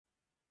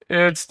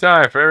It's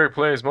time for Eric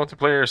Plays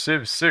Multiplayer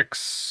Civ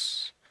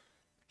 6.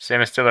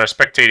 Sam is still are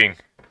spectating.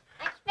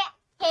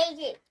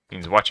 Spectating.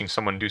 Means watching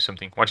someone do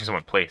something. Watching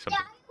someone play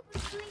something.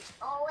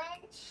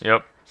 Orange.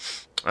 Yep.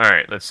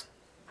 Alright, let's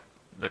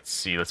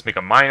see. Let's make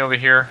a mine over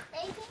here.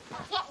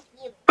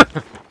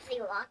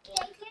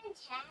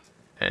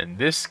 And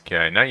this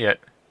guy, not yet.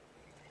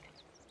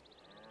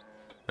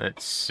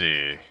 Let's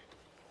see.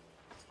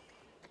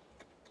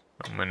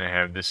 I'm gonna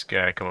have this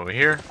guy come over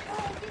here.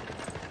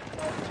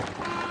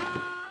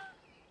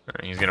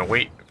 Alright, he's gonna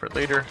wait for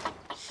later.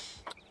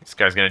 This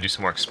guy's gonna do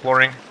some more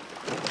exploring.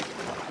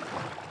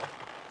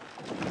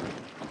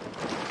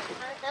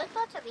 Those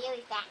boats are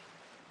really fast.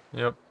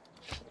 Yep.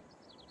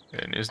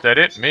 And is that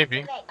it?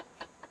 Maybe.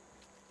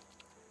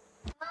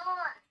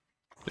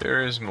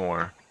 There is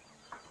more.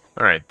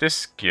 Alright,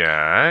 this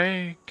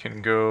guy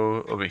can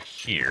go over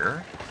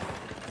here.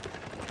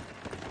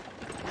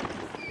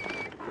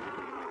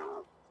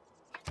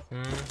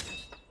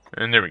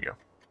 And there we go.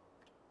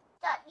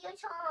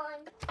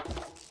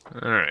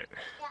 Alright.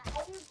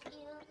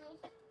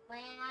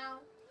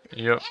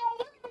 Yep.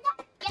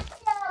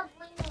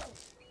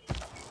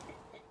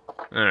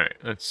 Alright,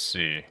 let's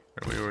see.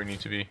 Are we where we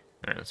need to be?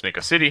 Alright, let's make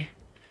a city.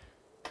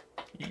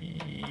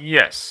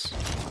 Yes.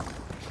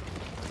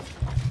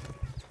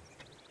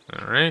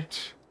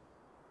 Alright.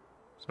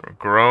 So we're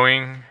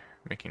growing,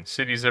 making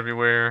cities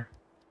everywhere.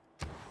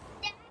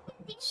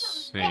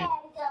 Let's see.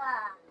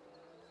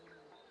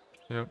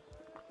 Yep.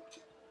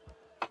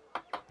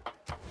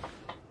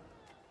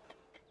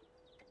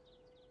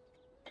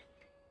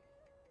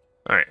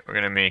 Alright, we're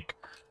gonna make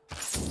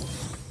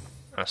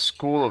a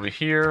school over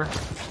here.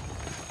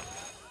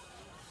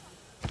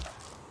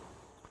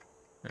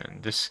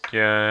 And this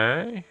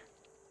guy.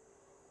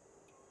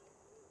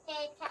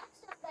 There's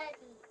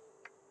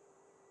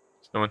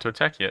no one to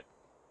attack yet.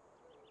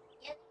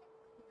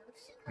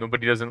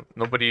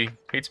 Nobody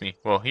hates me.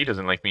 Well, he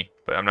doesn't like me,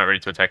 but I'm not ready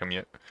to attack him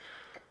yet.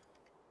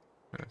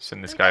 I'm gonna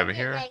send this guy over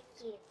here.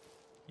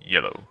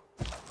 Yellow.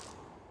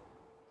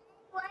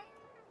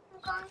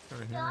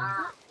 Over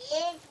here.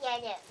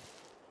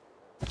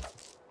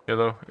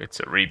 Yellow,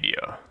 it's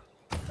Arabia.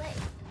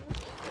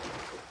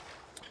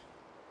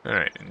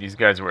 Alright, and these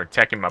guys were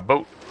attacking my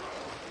boat.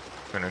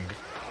 I'm gonna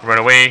run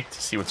away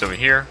to see what's over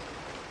here.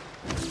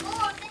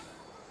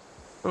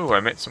 Oh, I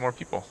met some more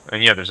people.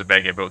 And yeah, there's a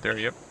bad guy boat there,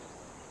 yep.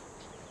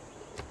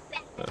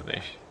 So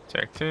they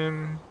attacked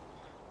him.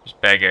 There's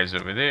bad guys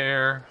over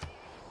there.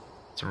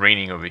 It's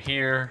raining over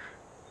here.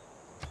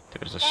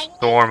 There's a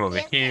storm over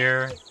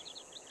here.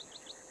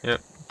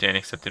 Yep, Dan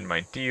accepted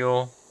my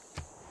deal.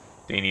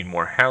 They need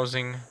more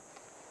housing.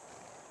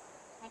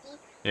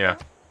 Yeah.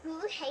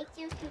 Who hates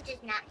you? Who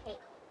does not hate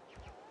you?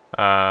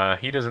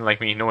 He doesn't like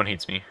me. No one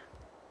hates me.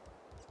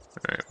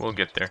 Alright, we'll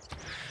get there.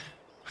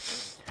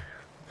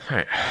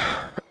 Alright.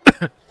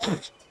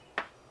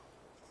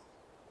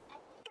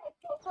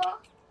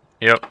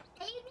 Yep.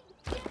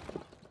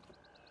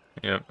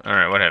 Yep.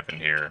 Alright, what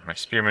happened here? My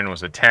spearman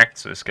was attacked,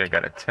 so this guy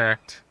got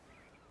attacked.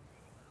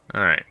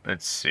 Alright,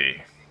 let's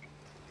see.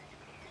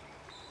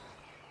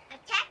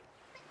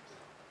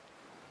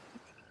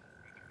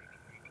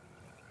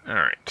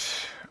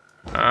 Alright.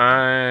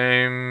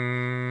 Alright,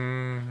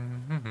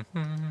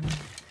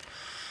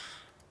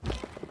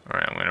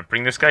 I'm gonna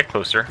bring this guy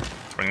closer.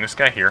 Bring this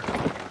guy here.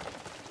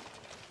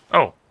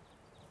 Oh.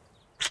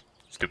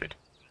 Stupid.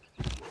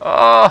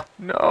 Oh,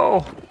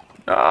 no.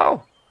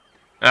 No.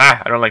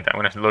 Ah, I don't like that.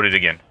 I'm gonna load it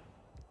again.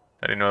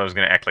 I didn't know I was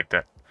gonna act like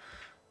that.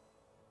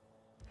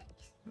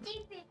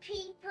 Stupid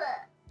people.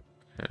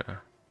 Yeah.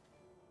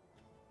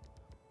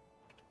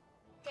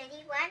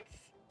 Daddy wants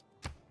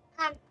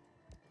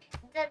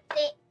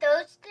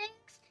those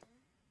things.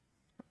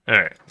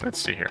 Alright, let's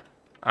see here.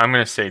 I'm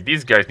gonna say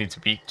these guys need to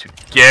be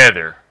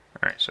together.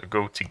 Alright, so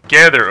go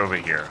together over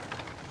here.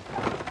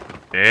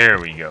 There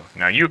we go.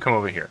 Now you come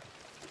over here.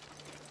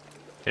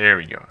 There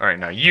we go. Alright,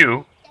 now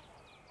you.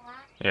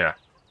 Yeah.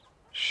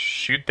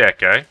 Shoot that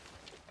guy.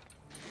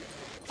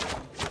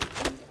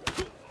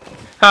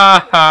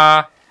 Ha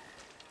ha.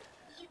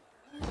 You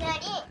got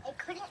it. I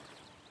couldn't.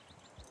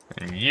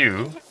 And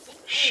you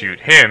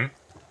shoot him.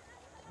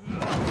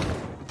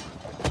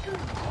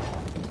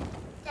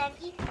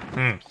 Daddy,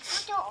 Hmm.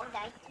 people don't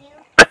like you.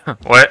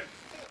 What?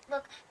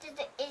 Look, is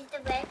the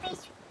red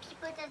face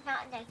people does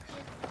not like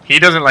you? He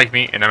doesn't like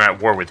me, and I'm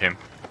at war with him.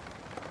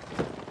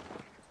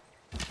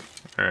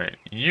 Alright,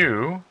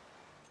 you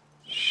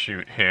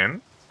shoot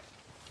him.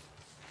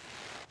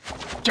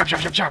 Chop, chop,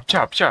 chop, chop,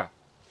 chop, chop.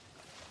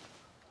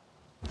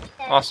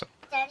 Daddy, Awesome.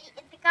 Daddy, is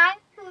the guy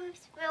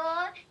who's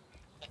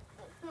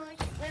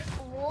with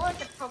war,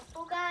 the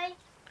purple guy?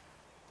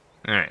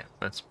 Alright,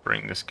 let's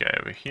bring this guy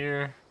over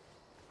here.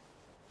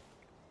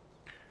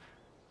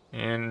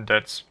 And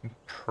that's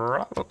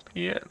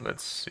probably it.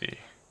 Let's see.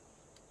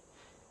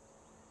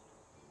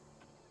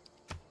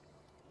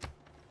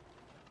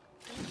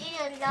 You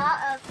did a lot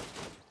of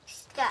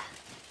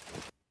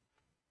stuff.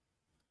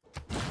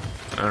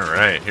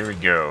 Alright, here we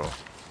go.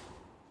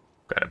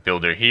 Got a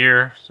builder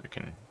here, so we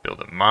can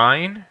build a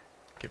mine,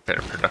 get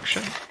better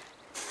production.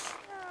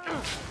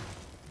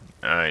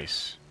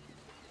 Nice.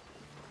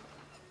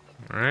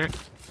 Alright.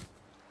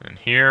 And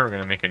here, we're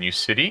going to make a new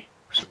city,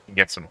 so we can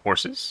get some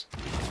horses.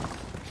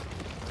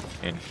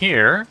 And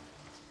here,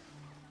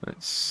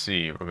 let's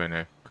see, we're going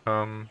to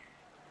come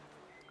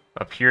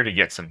up here to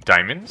get some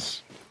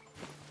diamonds.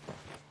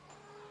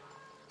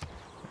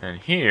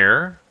 And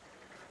here,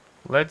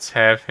 let's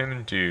have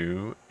him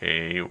do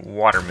a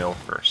watermill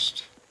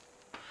first.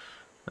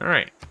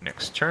 Alright,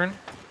 next turn.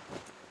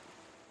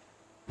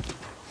 I'm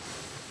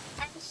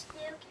still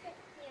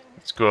confused.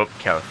 Let's go up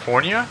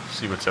California,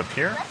 see what's up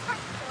here. What's that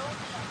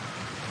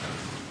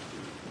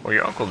Where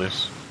your uncle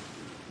lives.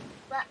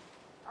 What?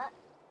 What?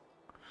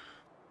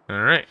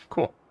 Alright,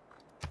 cool.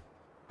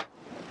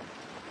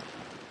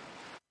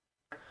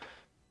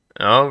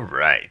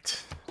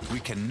 Alright. We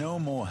can no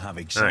more have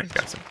Alright, exempt.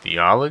 got some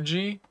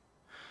theology.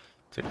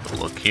 Take a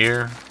look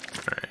here.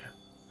 Alright.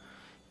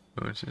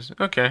 Which is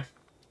okay.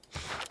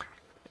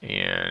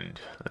 And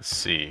let's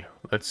see.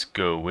 Let's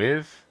go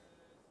with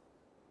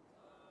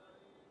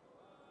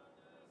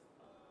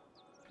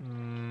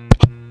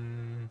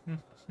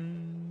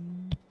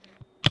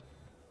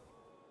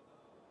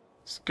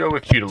let's go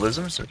with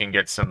feudalism so we can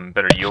get some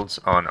better yields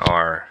on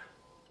our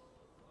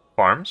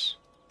farms.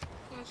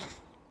 Yes.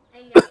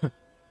 I know.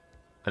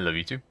 I love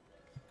you too.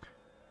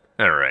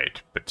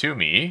 Alright,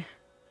 Batumi.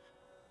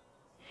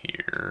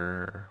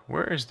 Here.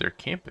 Where is their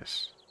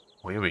campus?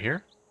 Way over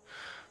here?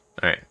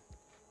 Alright.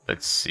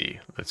 Let's see.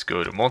 Let's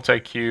go to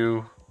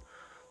multi-queue.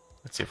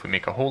 Let's see if we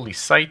make a holy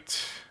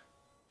site.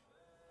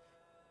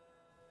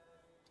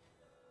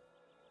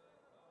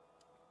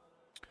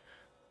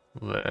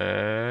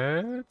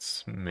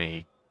 Let's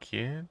make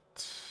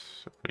it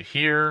over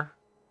here.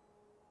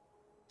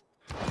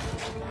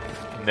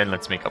 And then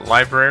let's make a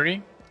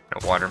library,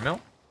 a watermill.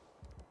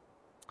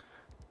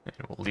 And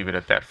we'll leave it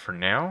at that for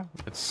now.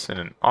 Let's send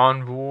an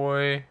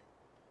envoy.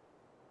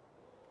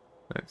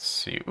 Let's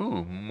see.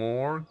 Ooh,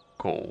 more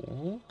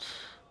gold.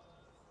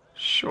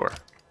 Sure.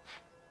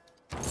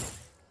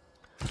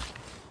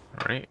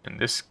 Alright, and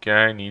this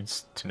guy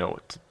needs to know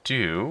what to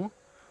do.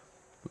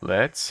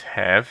 Let's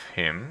have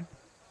him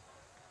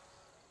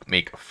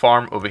make a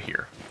farm over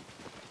here.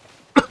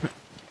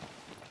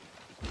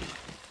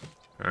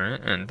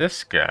 Alright, and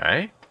this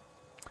guy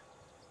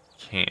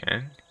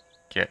can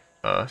get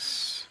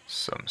us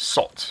some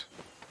salt.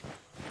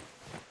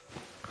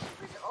 I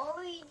was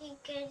already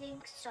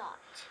getting salt.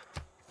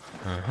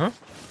 Uh-huh.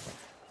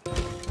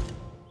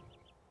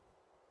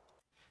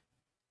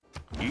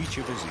 Each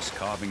of us is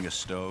carving a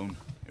stone,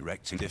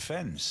 erecting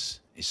defense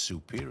is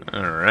superior.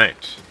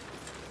 Alright.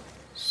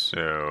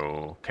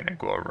 So, can I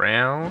go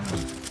around?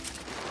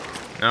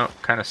 No,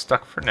 kind of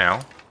stuck for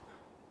now.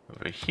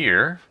 Over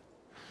here.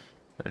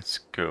 Let's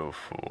go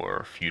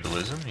for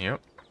feudalism,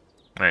 yep.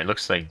 Alright,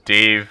 looks like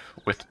Dave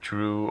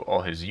withdrew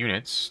all his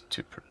units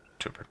to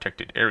a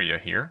protected area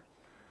here.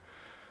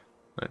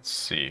 Let's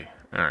see.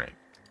 Alright.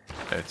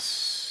 Let's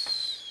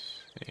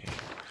see.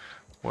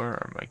 Where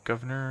are my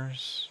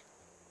governors?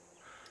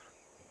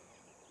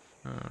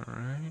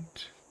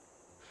 Alright.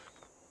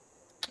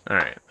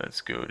 Alright, let's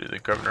go to the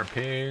governor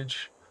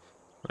page.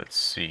 Let's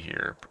see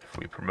here. If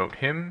we promote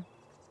him.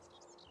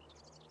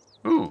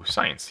 Ooh,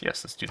 science.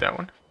 Yes, let's do that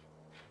one.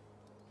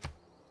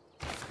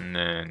 And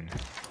then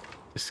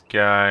this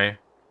guy.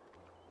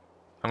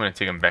 I'm going to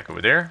take him back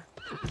over there.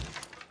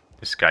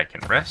 This guy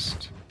can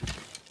rest.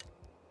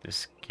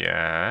 This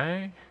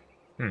guy.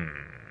 I'm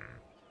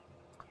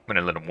going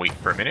to let him wait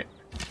for a minute.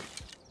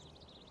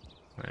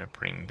 I'm going to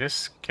bring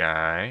this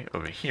guy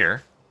over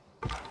here.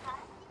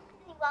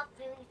 He walked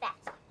really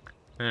fast.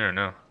 I don't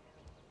know.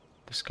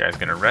 This guy's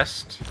going to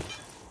rest.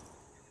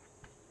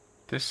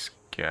 This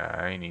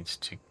guy needs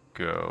to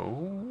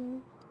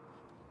go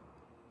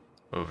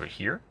over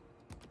here.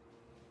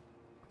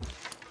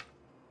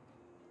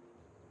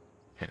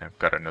 And I've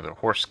got another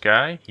horse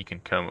guy. He can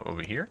come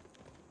over here.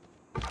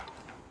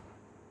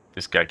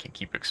 This guy can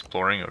keep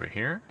exploring over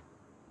here.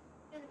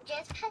 You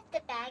just had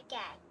the bad guy.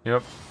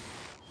 Yep.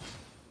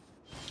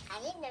 I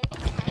didn't know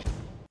you had.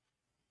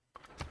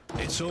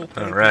 It's all papers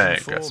and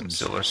Alright, got some forms.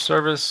 civil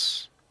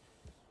service.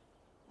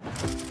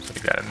 So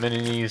we've got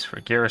amenities for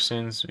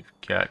garrisons. We've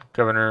got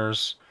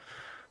governors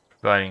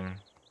providing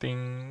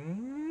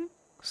things.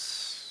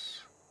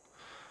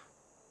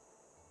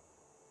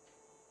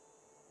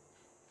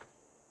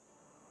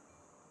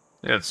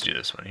 Yeah, let's do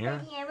this one here.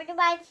 But yeah, we're gonna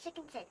buy the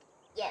second set.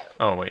 Yo.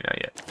 Oh, wait, not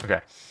yet. Okay.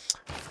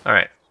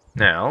 Alright,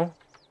 now,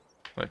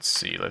 let's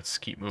see. Let's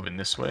keep moving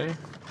this way.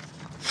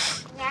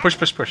 Now, Push,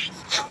 push, push.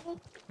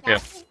 Yeah.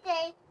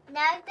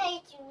 Now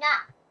they do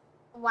not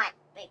want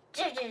big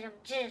chism.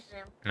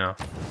 No.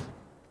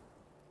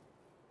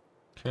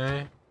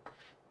 Okay.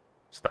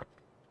 Stop.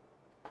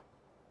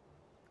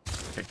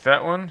 Take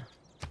that one.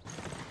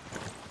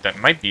 That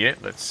might be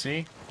it. Let's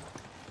see.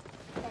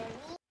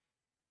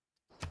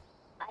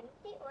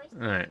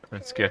 Alright,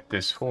 let's get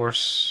this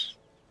horse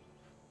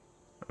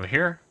over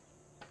here.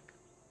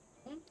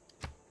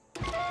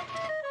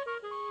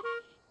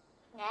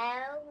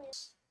 Now.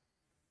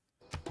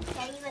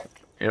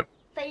 Yep.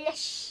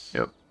 Finish.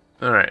 Yep.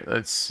 Alright, Alright,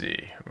 let's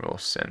see. We'll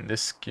send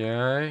this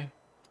guy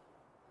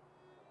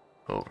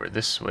over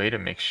this way to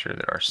make sure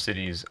that our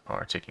cities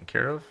are taken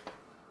care of.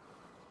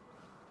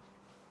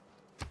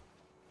 There's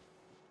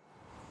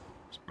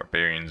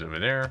barbarians over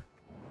there.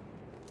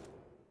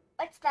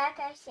 What's that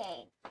guy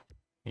saying?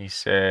 He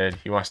said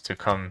he wants to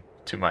come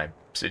to my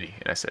city,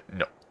 and I said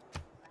no.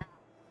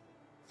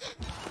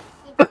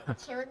 Did you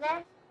kill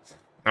them?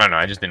 I don't know,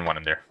 I just didn't want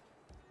him there.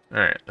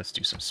 Alright, let's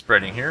do some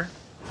spreading here.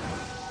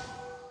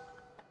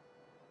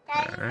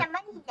 Daddy, Alright.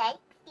 somebody likes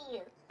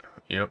you.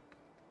 Yep.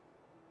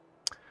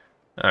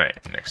 Alright,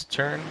 next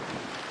turn.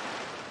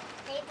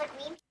 They put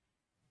me.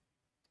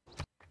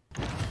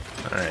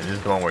 Alright, this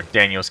is the one where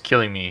Daniel's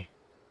killing me.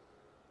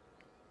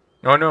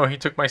 Oh no, he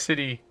took my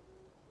city.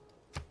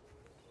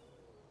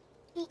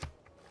 Daddy,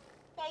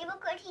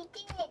 look what he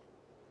did.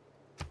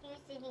 You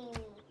sitting me.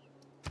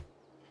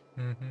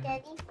 Mm-hmm.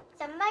 Daddy,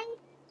 somebody,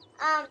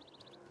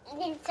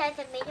 inside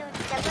the middle,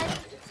 somebody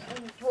is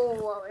in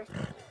war.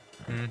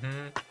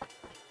 Mm-hmm.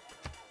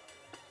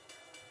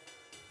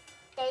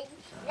 Daddy,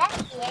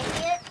 that's the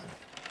idea.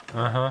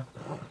 Uh-huh.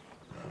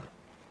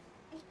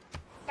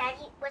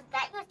 Daddy, was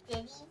that your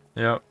city?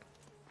 Yep.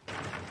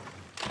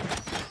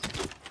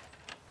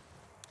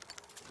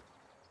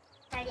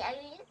 Daddy, are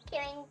you just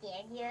killing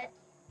Daniel?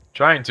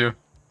 Trying to.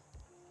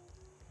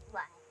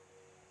 Why?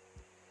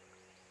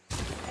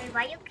 And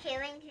why are you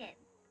killing him?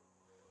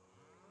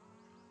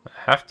 I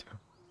have to.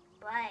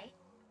 Why?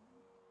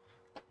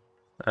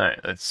 Alright,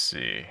 let's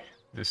see.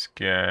 This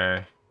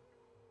guy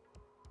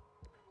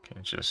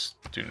can just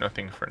do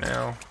nothing for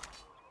now.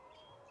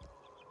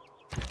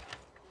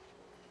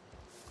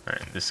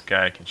 Alright, this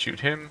guy can shoot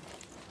him.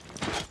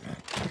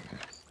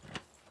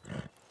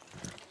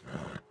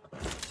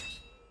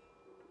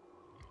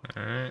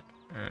 Alright,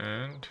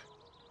 and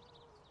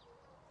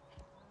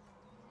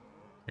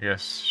I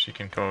guess she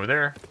can come over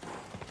there.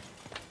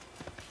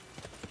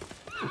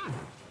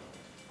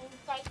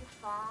 Inside the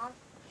farm?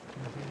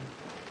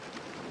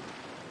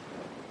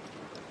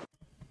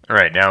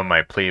 Alright, now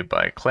my Play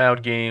by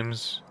Cloud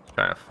games.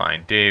 Trying to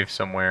find Dave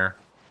somewhere.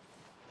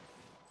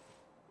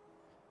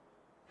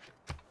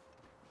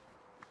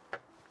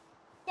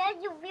 Dad,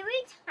 you're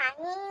very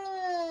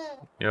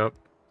tiny. Yep.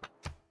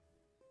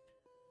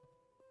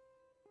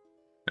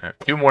 I have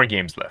 2 more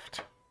games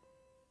left.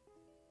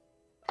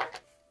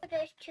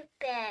 That's too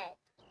bad.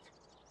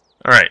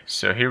 Alright,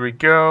 so here we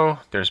go.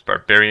 There's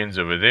barbarians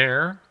over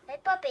there. Hey,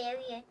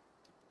 barbarian.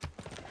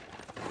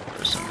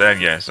 There's some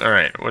bad guys.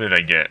 Alright, what did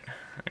I get?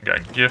 I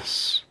got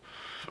gifts.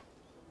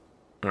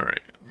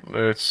 Alright,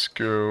 let's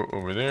go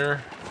over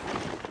there.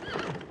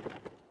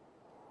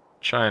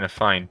 Trying to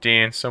find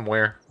Dan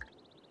somewhere.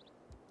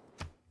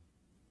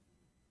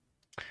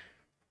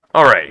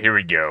 Alright, here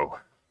we go.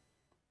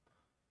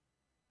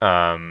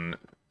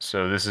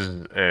 So this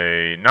is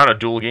not a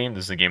duel game,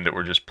 this is a game that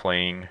we're just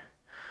playing.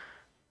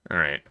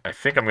 Alright, I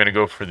think I'm gonna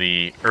go for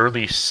the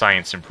early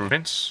science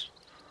improvements.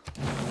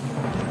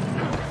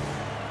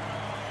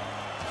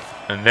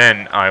 And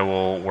then I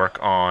will work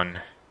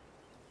on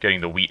getting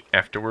the wheat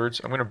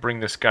afterwards. I'm gonna bring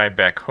this guy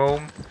back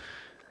home.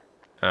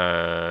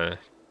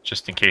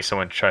 Just in case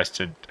someone tries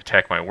to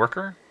attack my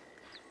worker.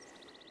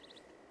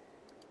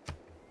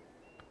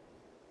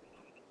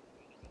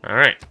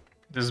 Alright,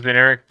 this has been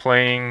Eric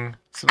playing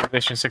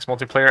Civilization 6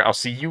 multiplayer. I'll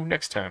see you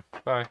next time.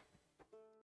 Bye.